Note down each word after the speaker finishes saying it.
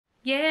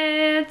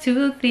Yeah,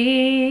 to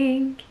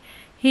think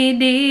he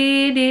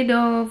did it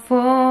all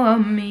for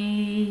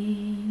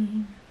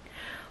me.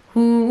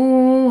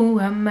 Who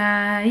am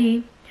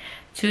I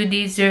to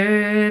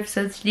deserve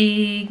such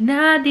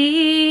dignity?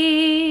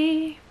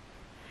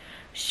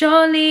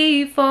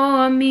 Surely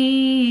for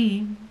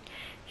me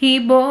he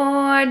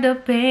bore the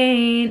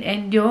pain,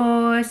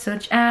 endured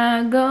such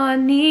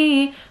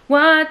agony.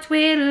 What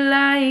will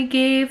I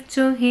give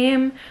to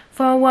him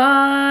for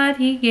what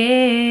he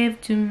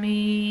gave to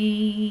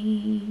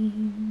me?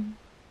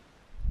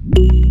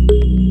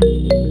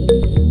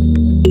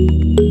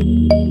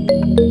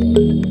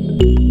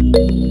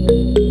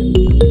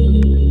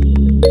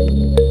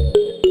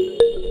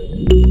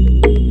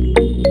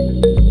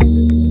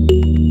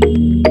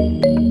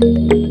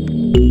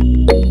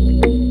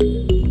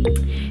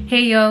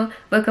 Hey y'all,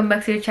 welcome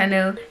back to the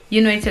channel.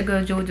 You know it's your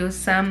girl Jojo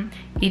Sam.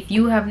 If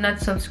you have not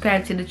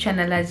subscribed to the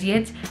channel as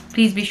yet,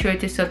 please be sure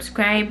to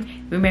subscribe.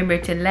 Remember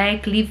to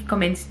like, leave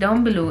comments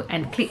down below,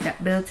 and click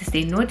that bell to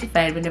stay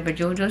notified whenever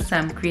Jojo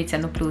Sam creates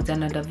and uploads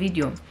another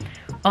video.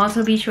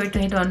 Also be sure to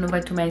head on over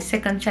to my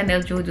second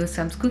channel, Jojo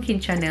Sam's Cooking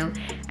Channel,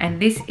 and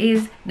this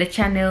is the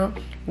channel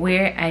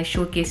where I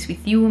showcase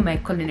with you my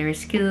culinary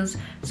skills.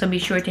 So be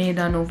sure to head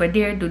on over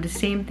there, do the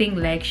same thing,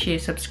 like, share,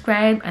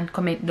 subscribe, and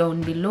comment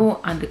down below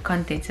on the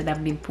contents that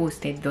have been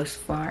posted thus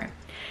far.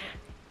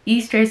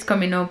 Easter is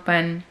coming up,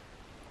 and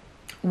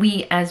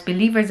we as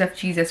believers of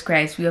Jesus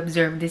Christ, we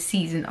observe the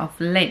season of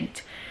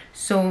Lent.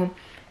 So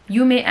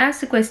you may ask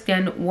the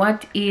question,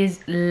 what is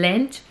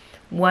Lent?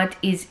 What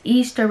is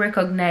Easter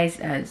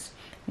recognized as?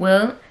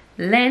 Well,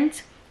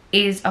 Lent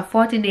is a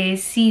 40-day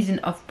season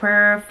of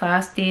prayer,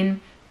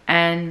 fasting,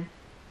 and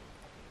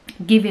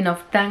giving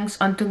of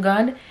thanks unto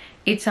God.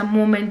 It's a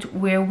moment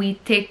where we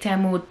take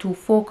time out to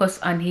focus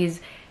on his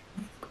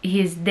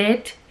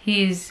death,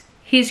 his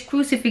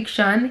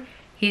crucifixion,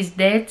 his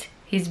death,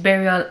 his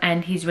burial,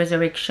 and his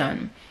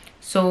resurrection.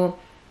 So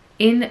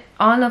in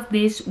all of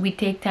this, we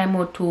take time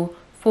out to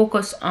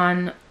focus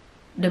on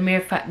the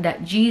mere fact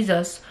that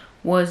Jesus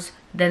was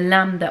the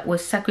lamb that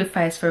was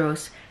sacrificed for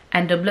us,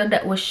 and the blood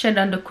that was shed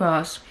on the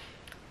cross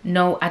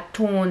now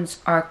atones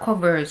or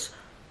covers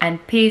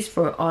and pays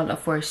for all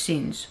of our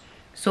sins.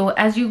 So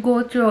as you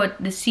go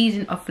throughout the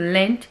season of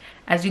Lent,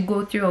 as you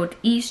go throughout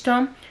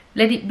Easter,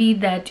 let it be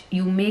that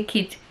you make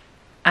it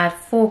a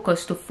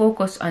focus to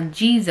focus on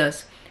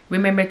Jesus.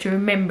 Remember to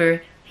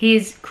remember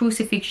his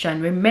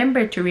crucifixion.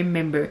 Remember to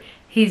remember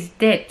his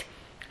death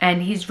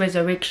and his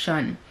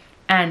resurrection.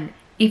 And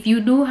if you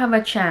do have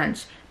a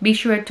chance, be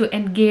sure to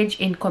engage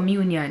in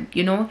communion.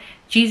 You know,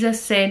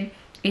 Jesus said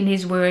in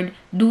his word,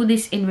 do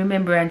this in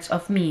remembrance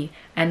of me.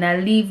 And I'll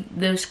leave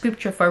the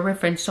scripture for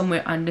reference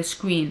somewhere on the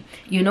screen.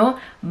 You know,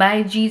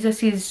 by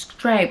Jesus's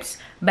stripes,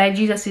 by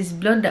Jesus's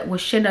blood that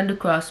was shed on the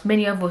cross,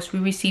 many of us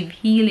will receive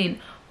healing,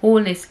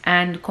 wholeness,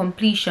 and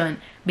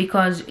completion,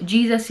 because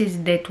Jesus's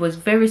death was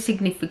very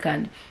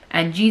significant,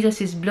 and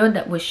Jesus's blood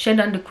that was shed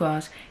on the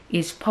cross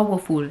is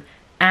powerful.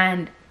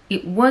 And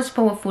it was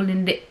powerful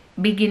in the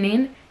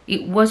beginning,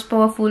 it was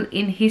powerful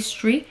in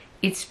history,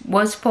 it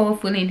was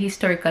powerful in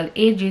historical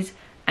ages,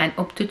 and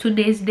up to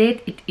today's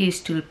date it is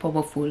still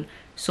powerful.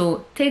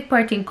 So take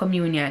part in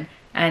communion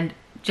and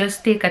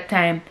just take a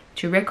time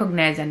to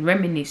recognize and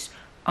reminisce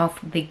of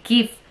the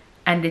gift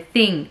and the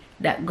thing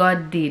that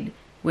God did,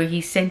 where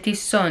he sent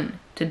his son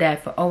to die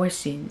for our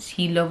sins.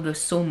 He loved us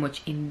so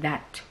much in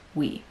that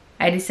way.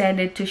 I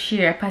decided to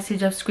share a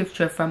passage of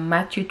scripture from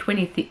Matthew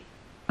 23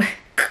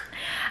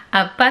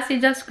 a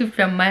passage of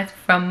scripture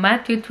from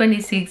Matthew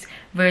 26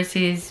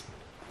 verses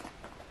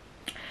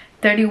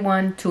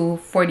 31 to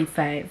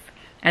 45,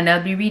 and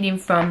I'll be reading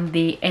from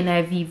the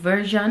NIV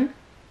version,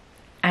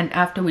 and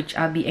after which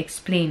I'll be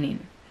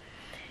explaining.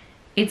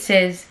 It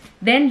says,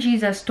 "Then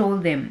Jesus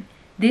told them,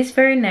 'This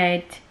very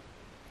night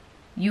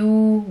you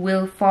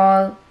will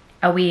fall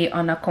away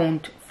on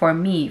account for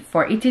me,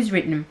 for it is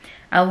written,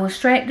 I will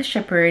strike the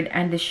shepherd,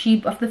 and the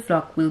sheep of the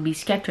flock will be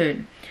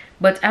scattered.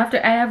 But after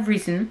I have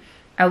risen,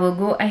 I will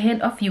go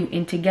ahead of you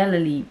into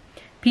Galilee.'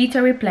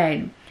 Peter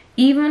replied,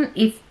 'Even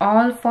if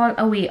all fall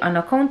away on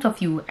account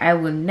of you, I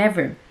will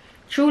never.'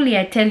 'Truly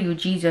I tell you,'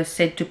 Jesus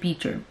said to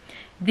Peter,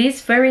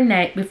 'this very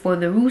night before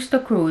the rooster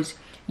crows,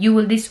 you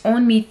will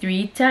disown me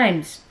 3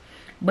 times.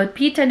 But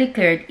Peter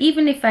declared,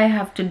 'Even if I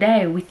have to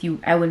die with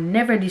you, I will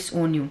never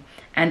disown you.'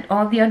 And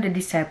all the other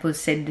disciples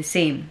said the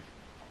same.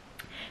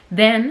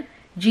 Then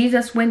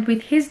Jesus went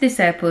with his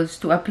disciples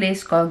to a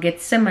place called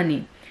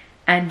Gethsemane.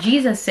 And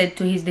Jesus said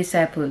to his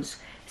disciples,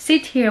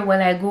 'Sit here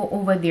while I go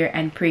over there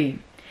and pray.'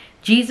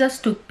 Jesus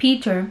took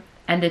Peter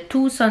and the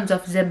 2 sons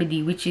of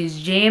Zebedee, which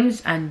is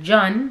James and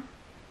John,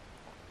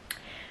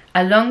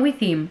 along with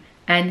him,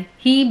 and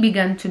he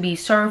began to be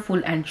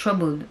sorrowful and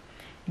troubled.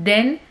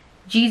 Then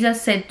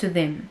Jesus said to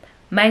them,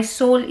 'My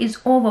soul is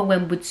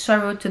overwhelmed with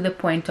sorrow to the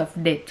point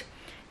of death.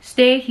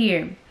 Stay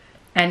here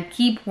and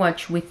keep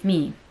watch with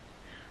me.'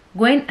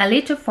 Going a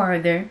little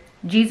farther,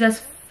 Jesus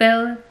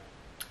fell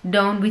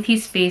down with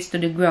his face to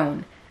the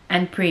ground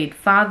and prayed,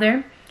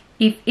 'Father,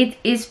 if it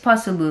is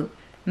possible,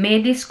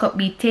 may this cup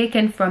be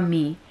taken from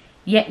me,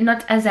 Yet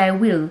not as I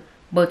will,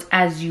 but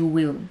as you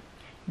will."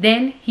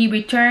 Then he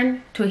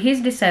returned to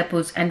his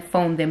disciples and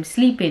found them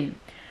sleeping.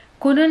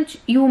 "Couldn't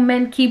you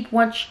men keep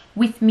watch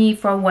with me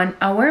for 1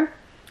 hour?"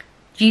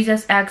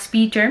 Jesus asked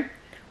Peter.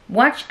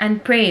 "Watch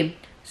and pray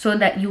so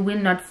that you will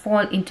not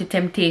fall into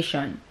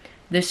temptation.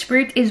 The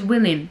spirit is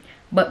willing,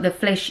 but the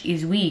flesh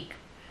is weak."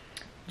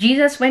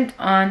 Jesus went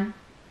on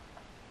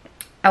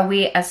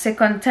away a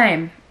second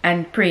time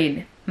and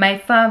prayed, "My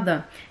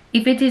Father,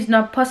 if it is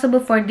not possible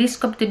for this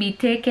cup to be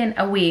taken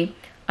away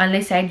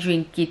unless I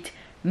drink it,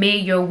 may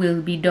your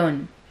will be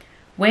done."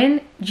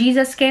 When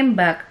Jesus came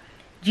back,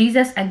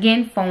 Jesus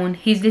again found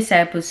his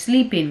disciples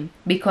sleeping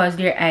because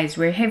their eyes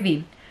were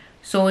heavy.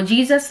 So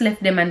Jesus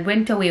left them and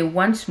went away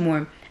once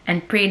more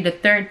and prayed the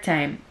third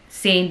time,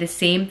 saying the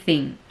same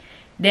thing.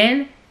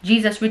 Then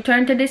Jesus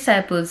returned to the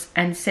disciples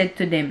and said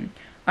to them,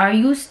 "Are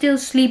you still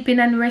sleeping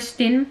and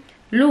resting?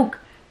 Look,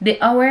 the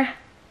hour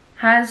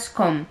has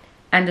come,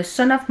 and the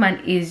Son of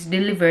Man is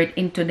delivered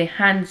into the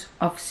hands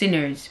of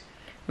sinners.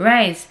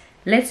 Rise,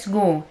 let's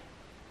go.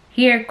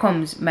 Here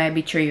comes my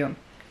betrayer."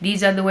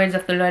 These are the words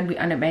of the Lord. We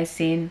honor by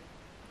saying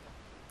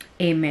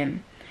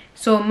Amen.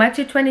 So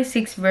Matthew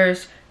 26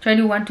 verse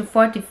 31 to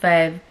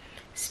 45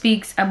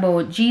 speaks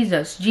about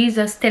Jesus.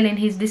 Jesus telling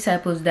his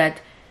disciples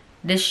that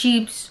the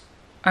sheep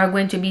are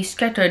going to be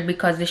scattered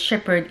because the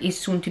shepherd is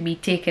soon to be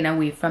taken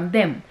away from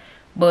them.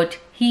 But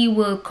he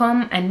will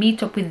come and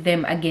meet up with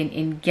them again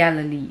in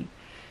Galilee.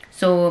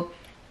 So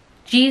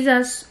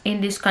Jesus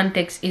in this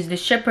context is the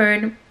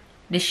shepherd.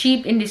 The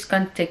sheep in this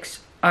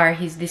context are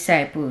his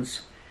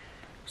disciples.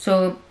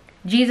 So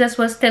Jesus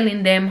was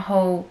telling them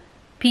how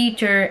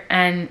Peter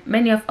and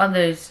many of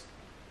others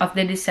of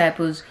the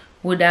disciples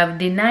would have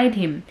denied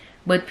him.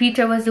 But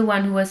Peter was the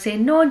one who was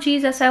saying, "No,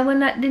 Jesus, I will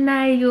not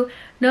deny you.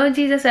 No,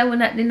 Jesus, I will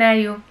not deny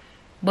you."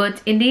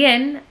 But in the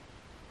end,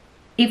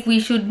 if we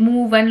should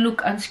move and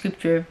look on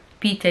scripture,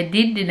 Peter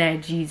did deny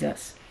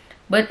Jesus.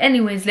 But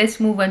anyways, let's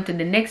move on to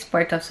the next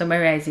part of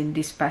summarizing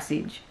this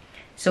passage.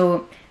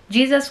 So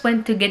Jesus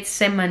went to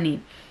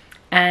Gethsemane,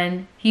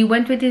 and he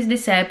went with his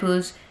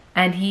disciples,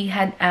 and he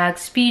had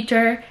asked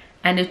Peter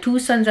and the 2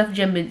 sons of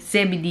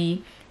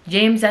Zebedee,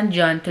 James and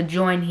John, to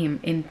join him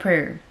in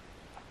prayer.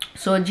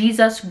 So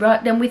Jesus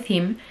brought them with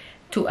him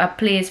to a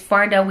place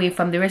farther away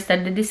from the rest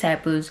of the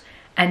disciples,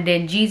 and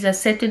then Jesus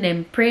said to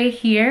them, "Pray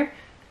here,"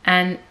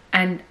 and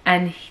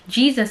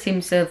Jesus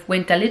himself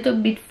went a little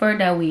bit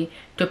further away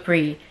to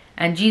pray,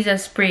 and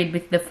Jesus prayed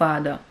with the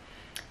Father.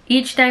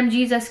 Each time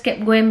Jesus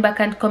kept going back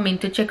and coming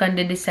to check on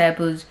the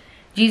disciples,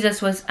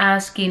 Jesus was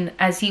asking,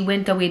 as he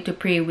went away to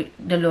pray with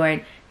the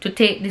Lord, to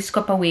take this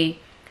cup away.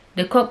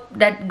 The cup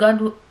that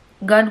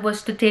God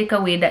was to take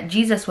away, that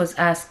Jesus was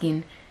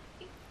asking,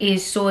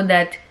 is so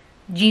that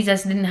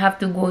Jesus didn't have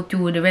to go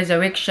through the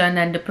resurrection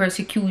and the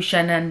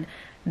persecution and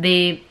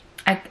the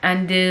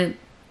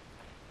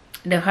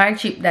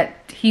hardship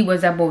that he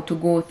was about to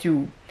go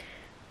through.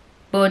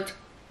 But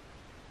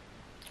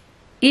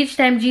each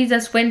time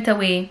Jesus went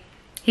away,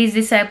 his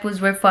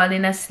disciples were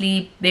falling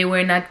asleep. They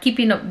were not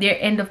keeping up their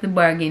end of the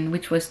bargain,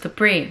 which was to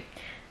pray.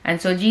 And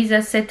so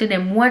Jesus said to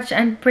them, "Watch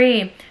and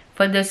pray,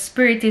 for the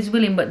spirit is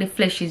willing, but the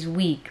flesh is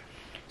weak."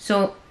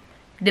 So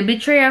the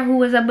betrayer who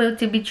was about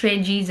to betray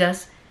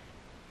Jesus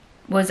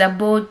was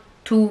about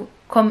to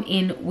come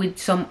in with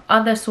some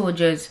other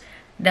soldiers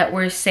that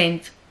were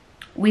sent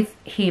with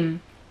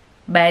him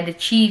by the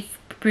chief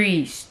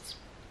priests.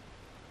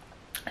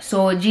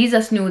 So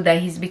Jesus knew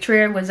that his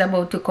betrayer was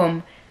about to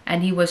come,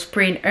 and he was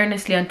praying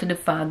earnestly unto the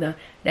Father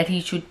that he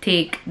should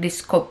take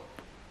this cup,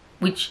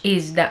 which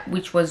is that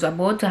which was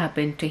about to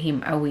happen to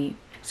him, away.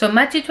 So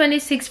Matthew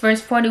 26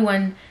 verse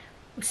 41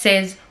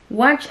 says,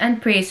 "Watch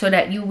and pray so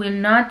that you will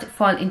not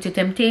fall into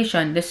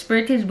temptation. The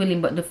spirit is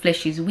willing, but the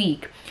flesh is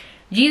weak."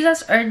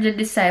 Jesus urged the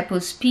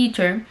disciples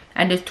Peter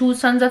and the 2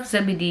 sons of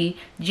Zebedee,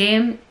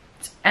 James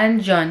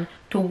and John,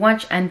 to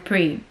watch and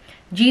pray.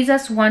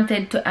 Jesus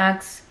wanted to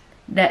ask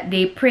that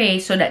they pray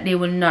so that they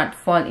will not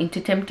fall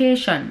into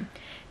temptation.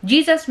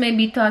 Jesus may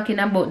be talking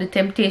about the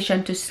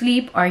temptation to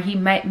sleep, or he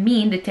might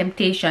mean the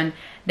temptation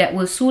that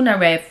will soon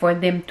arrive for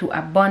them to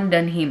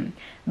abandon him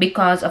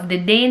because of the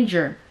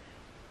danger.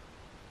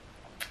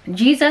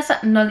 Jesus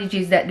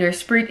acknowledges that their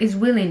spirit is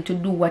willing to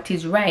do what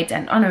is right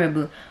and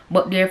honorable,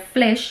 but their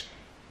flesh,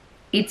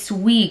 it's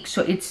weak,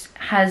 so it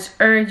has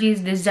urges,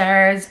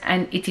 desires,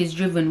 and it is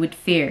driven with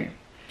fear.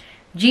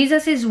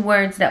 Jesus'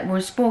 words that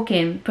were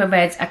spoken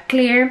provides a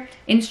clear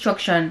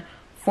instruction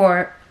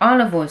for all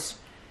of us,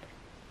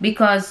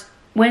 because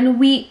when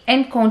we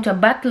encounter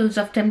battles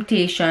of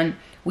temptation,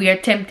 we are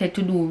tempted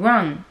to do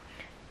wrong.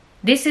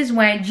 This is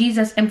why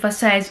Jesus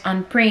emphasized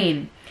on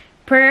praying.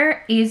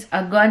 Prayer is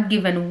a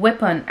God-given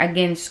weapon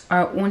against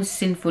our own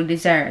sinful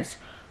desires.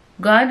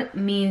 God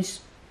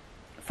means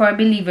for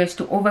believers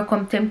to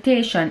overcome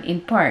temptation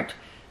in part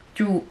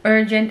through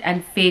urgent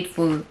and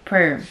faithful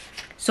prayer.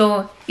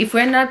 So if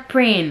we're not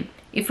praying,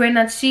 if we're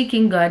not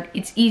seeking God,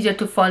 it's easier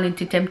to fall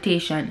into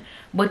temptation.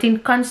 But in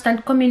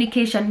constant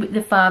communication with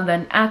the Father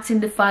and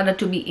asking the Father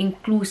to be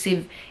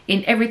inclusive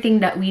in everything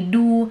that we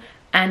do,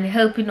 and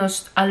helping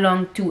us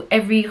along to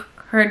every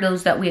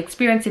hurdles that we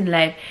experience in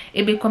life,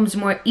 it becomes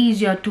more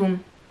easier to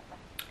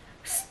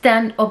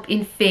stand up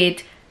in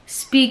faith,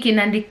 speaking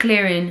and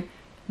declaring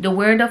the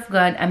word of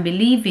God and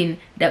believing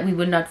that we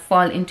will not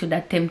fall into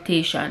that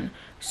temptation.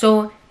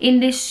 So in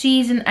this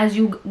season, as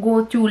you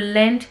go through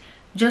Lent,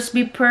 just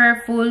be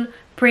prayerful,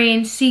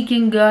 praying,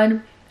 seeking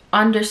God,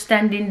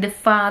 understanding the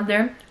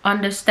Father,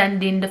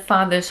 understanding the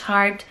Father's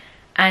heart,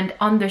 and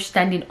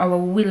understanding our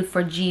will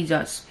for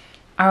Jesus.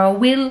 Our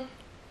will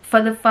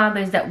for the Father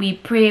is that we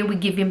pray, we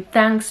give him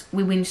thanks,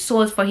 we win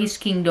souls for his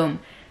kingdom.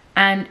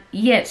 And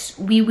yes,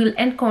 we will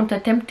encounter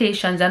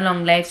temptations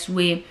along life's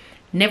way.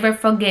 Never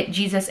forget,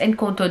 Jesus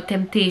encountered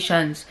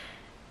temptations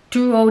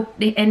throughout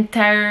the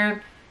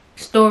entire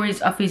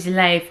stories of his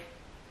life.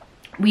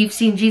 We've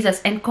seen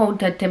Jesus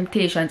encounter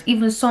temptations,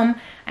 even some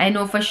I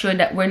know for sure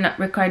that we're not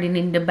recording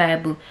in the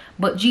Bible.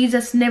 But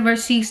Jesus never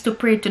ceased to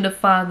pray to the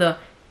Father,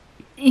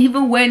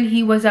 even when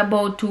he was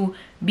about to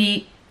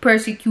be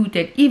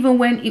persecuted, even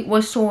when it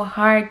was so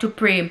hard to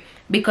pray,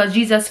 because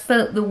Jesus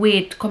felt the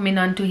weight coming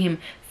onto him,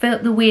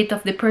 felt the weight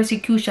of the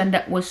persecution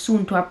that was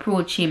soon to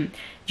approach him.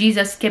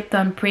 Jesus kept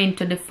on praying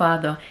to the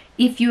Father.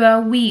 If you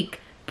are weak,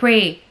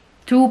 pray.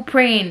 Through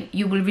praying,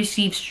 you will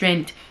receive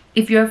strength.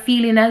 If you're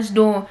feeling as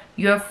though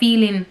you're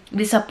feeling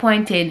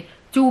disappointed,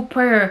 through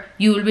prayer,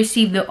 you will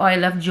receive the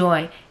oil of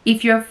joy.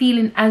 If you're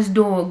feeling as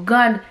though,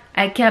 God,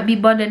 I can't be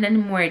bothered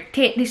anymore,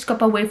 take this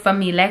cup away from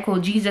me, like how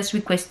Jesus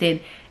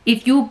requested.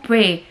 If you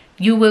pray,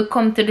 you will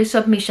come to the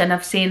submission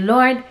of saying,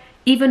 Lord,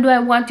 even though I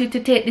want you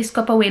to take this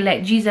cup away,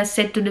 like Jesus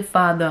said to the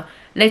Father,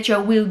 let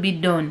your will be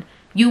done.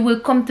 You will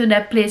come to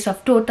that place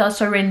of total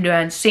surrender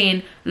and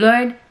saying,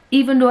 Lord,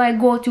 even though I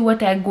go through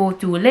what I go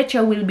through, let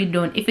your will be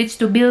done. If it's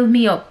to build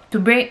me up, to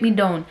break me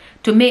down,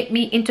 to make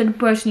me into the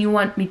person you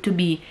want me to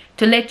be,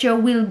 to let your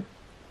will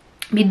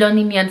be done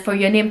in me and for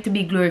your name to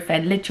be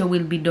glorified, let your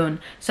will be done.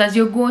 So as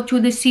you go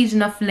through the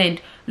season of Lent,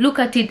 look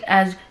at it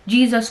as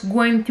Jesus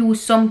going through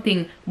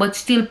something but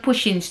still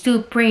pushing,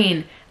 still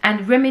praying,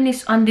 and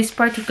reminisce on this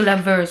particular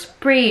verse.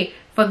 Pray,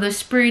 for the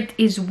spirit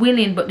is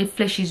willing but the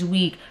flesh is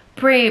weak.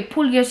 Pray,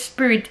 pull your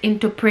spirit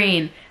into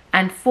praying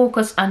and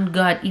focus on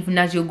God even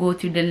as you go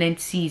through the Lent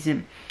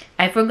season.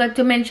 I forgot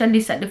to mention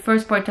this at the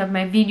first part of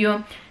my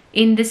video.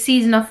 In the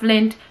season of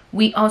Lent,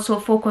 we also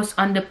focus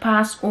on the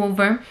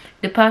Passover.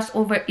 The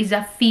Passover is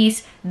a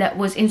feast that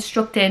was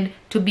instructed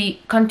to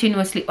be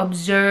continuously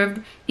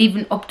observed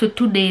even up to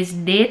today's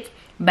date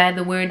by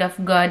the word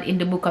of God in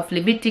the book of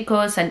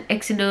Leviticus and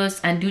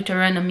Exodus and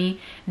Deuteronomy.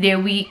 There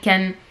we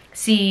can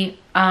see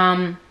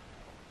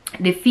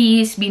the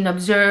feast being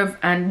observed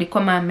and the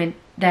commandment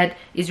that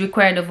is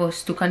required of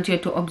us to continue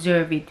to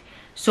observe it.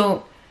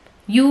 So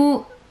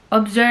you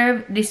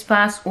observe this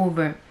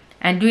Passover,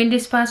 and during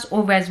this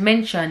Passover, as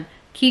mentioned,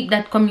 keep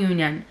that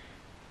communion,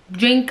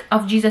 drink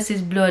of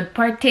Jesus's blood,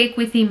 partake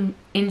with him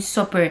in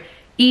supper,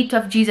 eat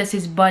of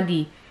Jesus's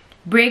body,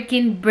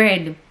 breaking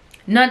bread,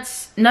 not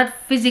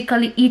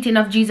physically eating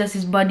of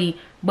Jesus's body,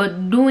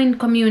 but doing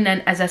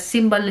communion as a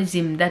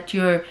symbolism that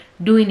you're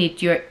doing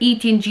it, you're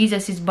eating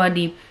Jesus's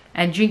body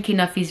and drinking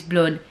of his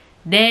blood.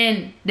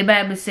 Then the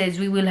Bible says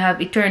we will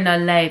have eternal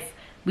life,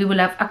 we will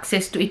have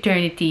access to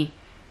eternity.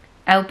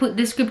 I'll put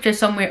the scripture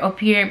somewhere up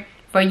here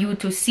for you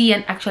to see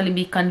and actually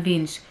be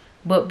convinced.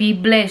 But be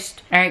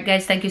blessed. Alright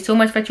guys, thank you so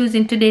much for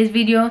choosing today's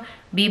video.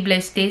 Be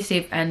blessed, stay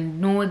safe, and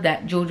know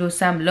that Jojo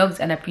Sam loves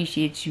and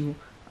appreciates you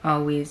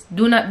always.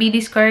 Do not be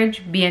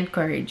discouraged, be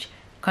encouraged.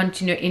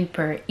 Continue in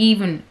prayer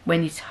even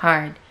when it's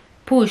hard.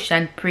 Push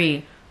and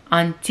pray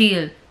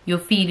until you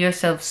feel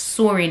yourself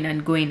soaring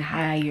and going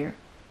higher.